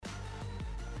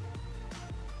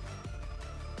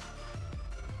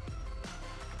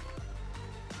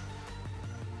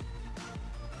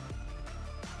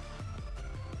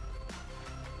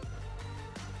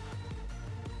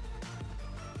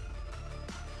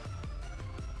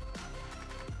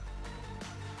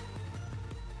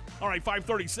All right,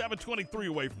 5:37, 23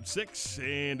 away from 6,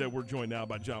 and we're joined now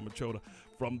by Jon Machota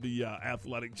from The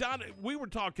Athletic. John, we were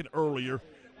talking earlier.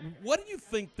 What do you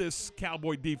think this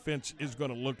Cowboy defense is going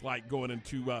to look like going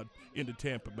into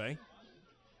Tampa Bay?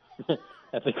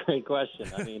 That's a great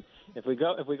question. I mean, if we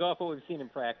go off what we've seen in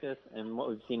practice and what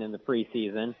we've seen in the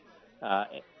preseason,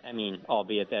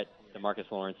 albeit that DeMarcus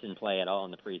Lawrence didn't play at all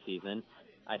in the preseason,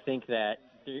 I think that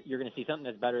you're going to see something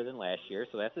that's better than last year,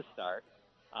 so that's a start.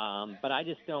 But I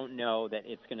just don't know that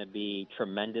it's going to be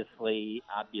tremendously,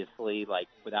 obviously, like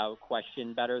without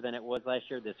question, better than it was last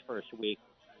year this first week.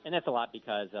 And that's a lot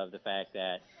because of the fact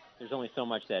that there's only so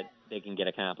much that they can get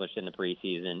accomplished in the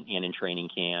preseason and in training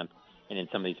camp and in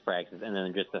some of these practices. And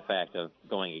then just the fact of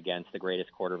going against the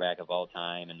greatest quarterback of all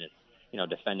time and this,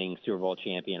 defending Super Bowl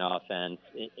champion offense.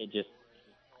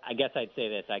 I guess I'd say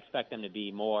this. I expect them to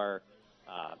be more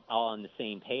all on the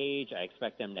same page. I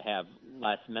expect them to have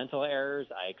less mental errors.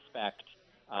 I expect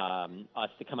us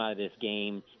to come out of this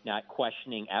game not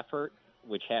questioning effort,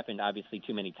 which happened obviously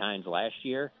too many times last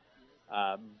year.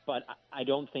 But I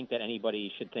don't think that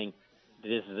anybody should think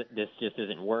this just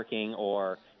isn't working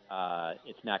or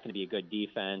it's not going to be a good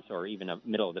defense or even a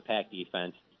middle-of-the-pack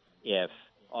defense if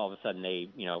all of a sudden they,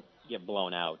 get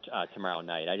blown out tomorrow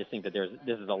night. I just think that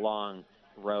this is a long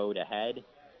road ahead.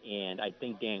 And I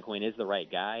think Dan Quinn is the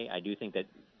right guy. I do think that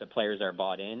the players are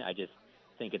bought in. I just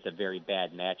think it's a very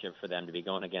bad matchup for them to be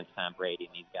going against Tom Brady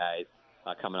and these guys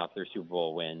coming off their Super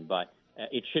Bowl win. But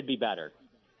it should be better.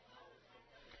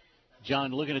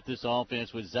 John, looking at this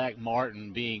offense with Zach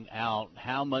Martin being out,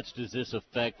 how much does this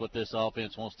affect what this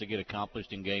offense wants to get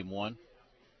accomplished in Game 1?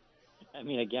 I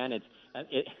mean, again,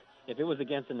 if it was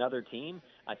against another team,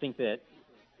 I think that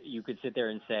you could sit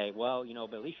there and say, well,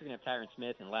 but at least you're going to have Tyron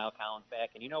Smith and Lyle Collins back.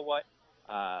 And you know what?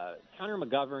 Connor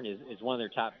McGovern is one of their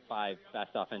top 5 best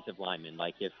offensive linemen.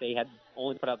 Like, if they had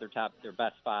only put out their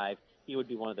best 5, he would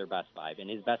be one of their best 5. And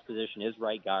his best position is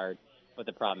right guard. But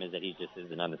the problem is that he just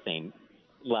isn't on the same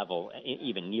level,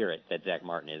 even near it, that Zach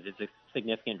Martin is. It's a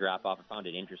significant drop-off. I found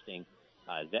it interesting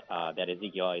that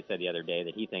Ezekiel always said the other day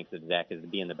that he thinks that Zach is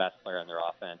being the best player on their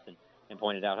offense. And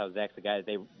pointed out how Zach's the guy that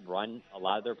they run a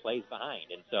lot of their plays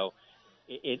behind. And so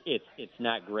it's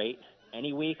not great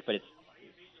any week, but it's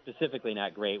specifically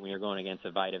not great when you're going against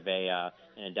a Vita Vea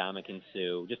and a Ndamukong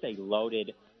Suh, just a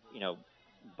loaded,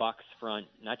 Bucs front,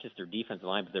 not just their defensive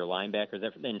line, but their linebackers.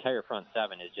 The entire front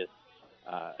seven is just,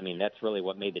 that's really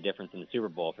what made the difference in the Super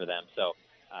Bowl for them. So,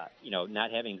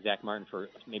 not having Zach Martin for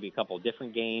maybe a couple of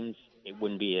different games, it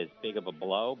wouldn't be as big of a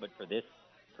blow, but for this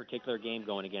particular game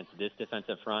going against this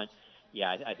defensive front,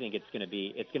 yeah, I think it's going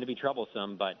to be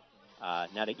troublesome, but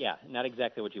not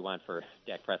exactly what you want for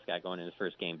Dak Prescott going in his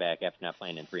first game back after not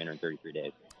playing in 333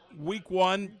 days. Week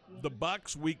 1, the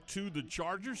Bucs. Week 2, the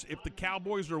Chargers. If the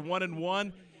Cowboys are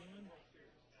 1-1,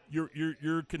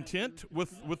 you're content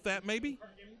with that, maybe?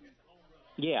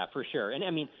 Yeah, for sure. And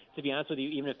I mean, to be honest with you,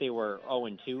 even if they were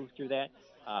 0-2 through that,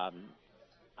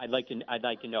 I'd like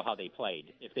to know how they played.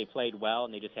 If they played well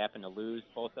and they just happened to lose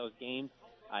both those games,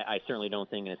 I certainly don't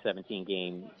think in a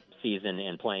 17-game season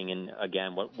and playing in,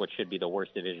 again, what should be the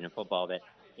worst division of football that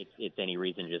it's any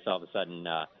reason to just all of a sudden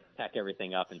pack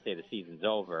everything up and say the season's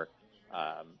over.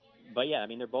 But, yeah, I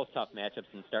mean, they're both tough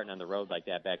matchups, and starting on the road like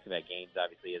that, back-to-back games,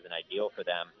 obviously isn't ideal for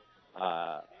them.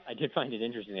 I did find it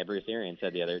interesting that Bruce Arians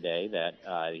said the other day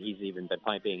that he's even been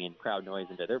piping in crowd noise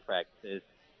into their practices,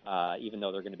 even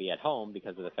though they're going to be at home,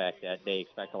 because of the fact that they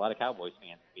expect a lot of Cowboys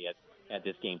fans to be at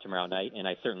this game tomorrow night, and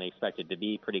I certainly expect it to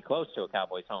be pretty close to a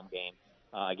Cowboys home game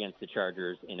against the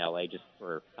Chargers in L.A., just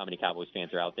for how many Cowboys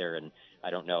fans are out there, and I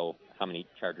don't know how many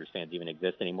Chargers fans even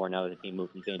exist anymore now that the team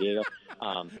moved from San Diego.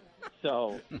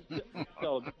 So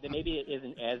maybe it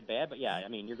isn't as bad, but yeah, I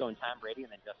mean, you're going Tom Brady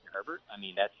and then Justin Herbert. I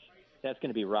mean, that's going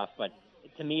to be rough, but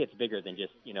to me, it's bigger than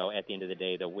just, at the end of the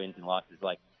day, the wins and losses.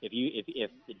 Like, if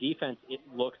the defense, it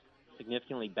looks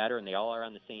significantly better and they all are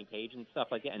on the same page and stuff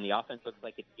like that, and the offense looks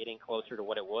like it's getting closer to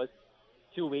what it was,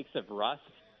 2 weeks of rust,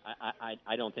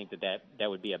 I don't think that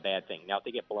would be a bad thing. Now, if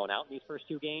they get blown out in these first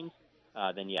 2 games,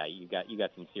 then yeah, you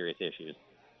got some serious issues.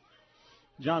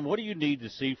 John, what do you need to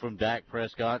see from Dak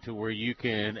Prescott to where you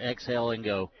can exhale and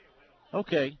go,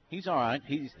 okay, he's all right,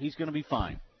 he's going to be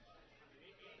fine?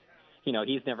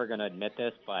 He's never going to admit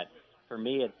this, but for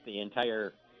me, it's the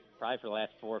entire, probably for the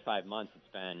last 4 or 5 months,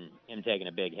 it's been him taking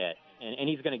a big hit. And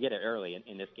he's going to get it early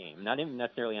in this game, not even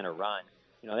necessarily on a run.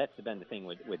 That's been the thing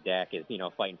with Dak is,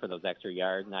 fighting for those extra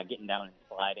yards, not getting down and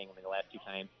sliding. I mean, the last 2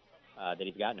 times that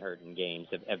he's gotten hurt in games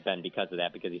have been because of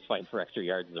that, because he's fighting for extra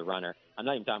yards as a runner. I'm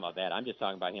not even talking about that. I'm just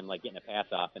talking about him, like, getting a pass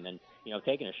off and then,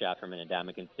 taking a shot from an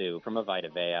Ndamukong Suh, from a Vita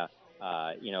Vea,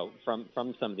 from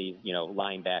some of these,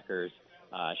 linebackers.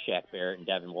 Shaq Barrett and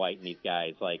Devin White and these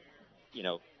guys, like,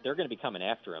 they're going to be coming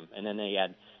after him. And then they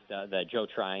had the Joe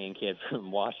Tryon kid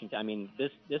from Washington. I mean,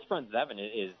 this front seven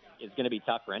is going to be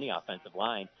tough for any offensive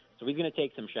line. So he's going to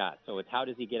take some shots. So it's how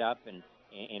does he get up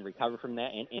and recover from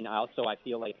that? And also I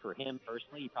feel like for him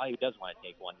personally, he probably does want to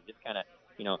take one and just kind of,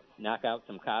 knock out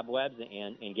some cobwebs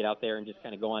and get out there and just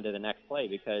kind of go on to the next play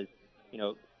because,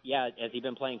 has he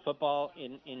been playing football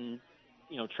in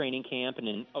training camp and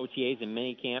in OTAs and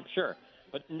mini camp? Sure.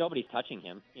 But nobody's touching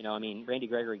him. Randy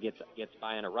Gregory gets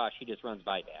by on a rush. He just runs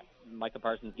by that. Micah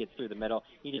Parsons gets through the middle.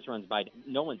 He just runs by.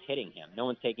 No one's hitting him. No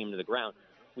one's taking him to the ground.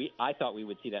 I thought we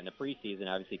would see that in the preseason,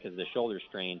 obviously, because of the shoulder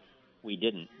strain. We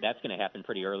didn't. That's going to happen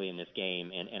pretty early in this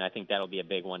game, and I think that'll be a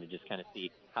big one to just kind of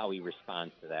see how he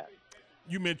responds to that.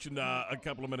 You mentioned a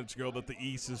couple of minutes ago that the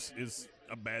East is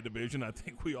a bad division. I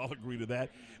think we all agree to that.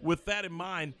 With that in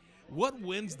mind, what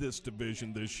wins this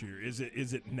division this year? Is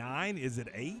it 9? Is it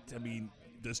 8? I mean,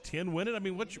 does 10 win it? I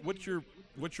mean, what's your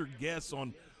guess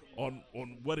on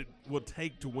what it will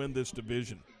take to win this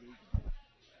division?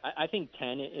 I think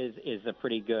 10 is a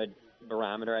pretty good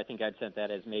barometer. I think I'd set that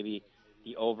as maybe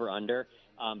the over-under.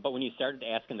 But when you started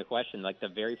asking the question, like the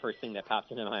very first thing that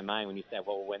popped into my mind when you said,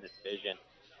 well, we'll win this division,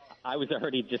 I was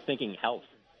already just thinking health.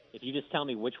 If you just tell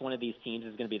me which one of these teams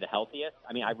is going to be the healthiest,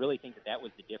 I mean, I really think that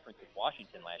was the difference with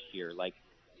Washington last year. Like,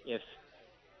 if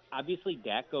obviously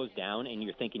Dak goes down and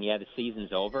you're thinking, yeah, the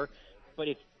season's over, but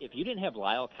if you didn't have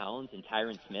Lyle Collins and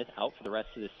Tyron Smith out for the rest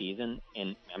of the season,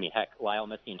 and, I mean, heck, Lyle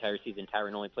missed the entire season,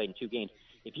 Tyron only played in 2 games.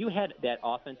 If you had that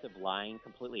offensive line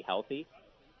completely healthy,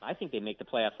 I think they make the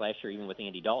playoffs last year even with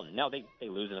Andy Dalton. Now, they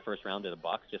lose in the first round to the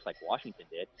Bucs just like Washington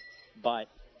did, but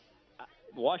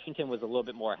Washington was a little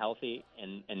bit more healthy,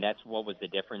 and that's what was the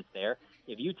difference there.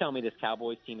 If you tell me this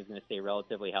Cowboys team is going to stay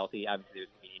relatively healthy, obviously there's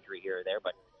an injury here or there,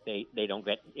 but they don't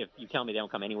get – if you tell me they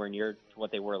don't come anywhere near to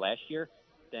what they were last year,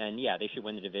 then, yeah, they should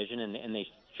win the division, and they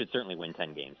should certainly win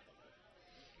 10 games.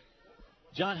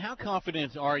 John, how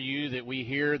confident are you that we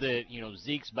hear that,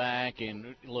 Zeke's back?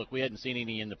 And, look, we hadn't seen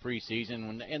any in the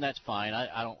preseason, and that's fine.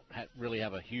 I don't really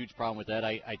have a huge problem with that.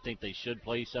 I think they should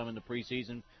play some in the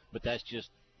preseason, but that's just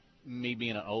me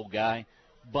being an old guy.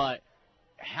 But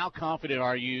how confident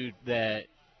are you that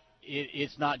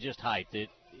it's not just hype, that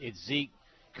Zeke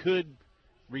could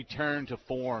return to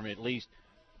form, at least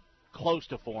close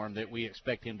to form, that we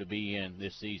expect him to be in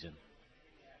this season?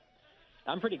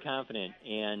 I'm pretty confident,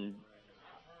 and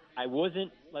I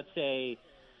wasn't, let's say,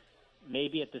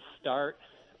 maybe at the start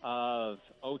of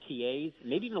OTAs,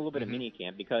 maybe even a little bit of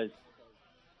minicamp, because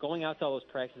going out to all those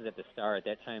practices at the start at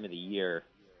that time of the year,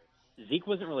 Zeke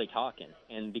wasn't really talking,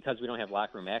 and because we don't have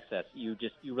locker room access, you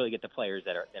really get the players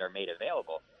that are made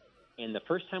available. And the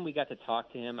first time we got to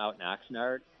talk to him out in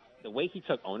Oxnard, the way he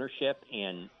took ownership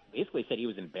and basically said he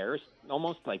was embarrassed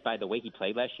almost like by the way he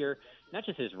played last year, not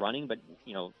just his running, but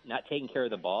not taking care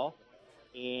of the ball.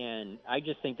 And I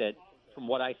just think that from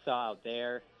what I saw out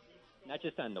there, not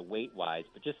just on the weight wise,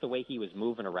 but just the way he was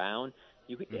moving around,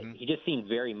 he just seemed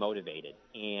very motivated.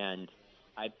 And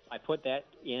I put that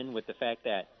in with the fact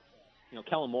that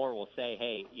Kellen Moore will say,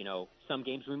 hey, some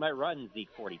games we might run Zeke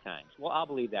 40 times. Well, I'll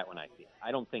believe that when I see it.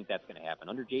 I don't think that's going to happen.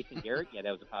 Under Jason Garrett, yeah,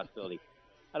 that was a possibility.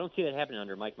 I don't see that happening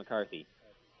under Mike McCarthy.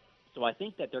 So I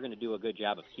think that they're going to do a good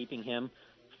job of keeping him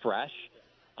fresh.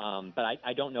 But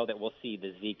I don't know that we'll see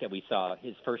the Zeke that we saw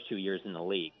his first 2 years in the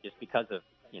league just because of,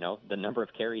 the number of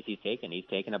carries he's taken. He's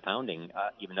taken a pounding,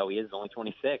 even though he is only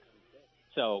 26.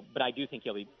 So, but I do think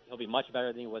he'll be much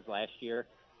better than he was last year.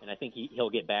 And I think he'll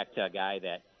get back to a guy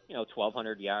that,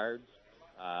 1,200 yards,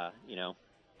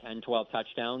 10, 12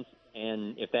 touchdowns.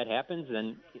 And if that happens,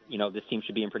 then, this team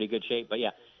should be in pretty good shape. But, yeah,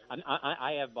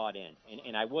 I have bought in.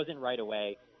 And I wasn't right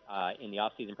away in the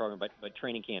off-season program, but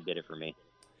training camp did it for me.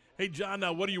 Hey, John,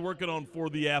 what are you working on for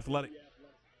the Athletic?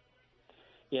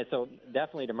 Yeah, so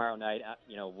definitely tomorrow night,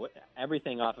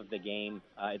 everything off of the game.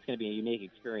 It's going to be a unique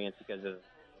experience because of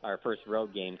our first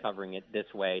road game covering it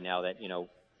this way now that,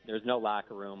 there's no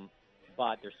locker room,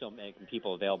 but there's still making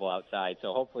people available outside.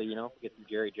 So hopefully, get some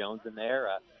Jerry Jones in there.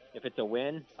 If it's a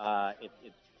win,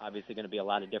 it's obviously going to be a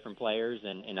lot of different players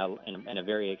and a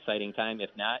very exciting time. If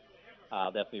not,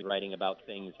 I'll definitely be writing about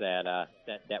things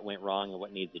that went wrong and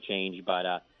what needs to change.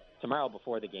 But tomorrow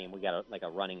before the game, we got a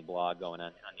running blog going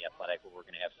on the Athletic where we're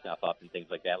going to have stuff up and things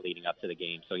like that leading up to the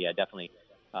game. So, yeah, definitely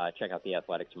check out the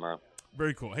Athletic tomorrow.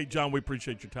 Very cool. Hey, John, we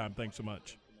appreciate your time. Thanks so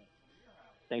much.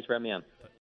 Thanks for having me on.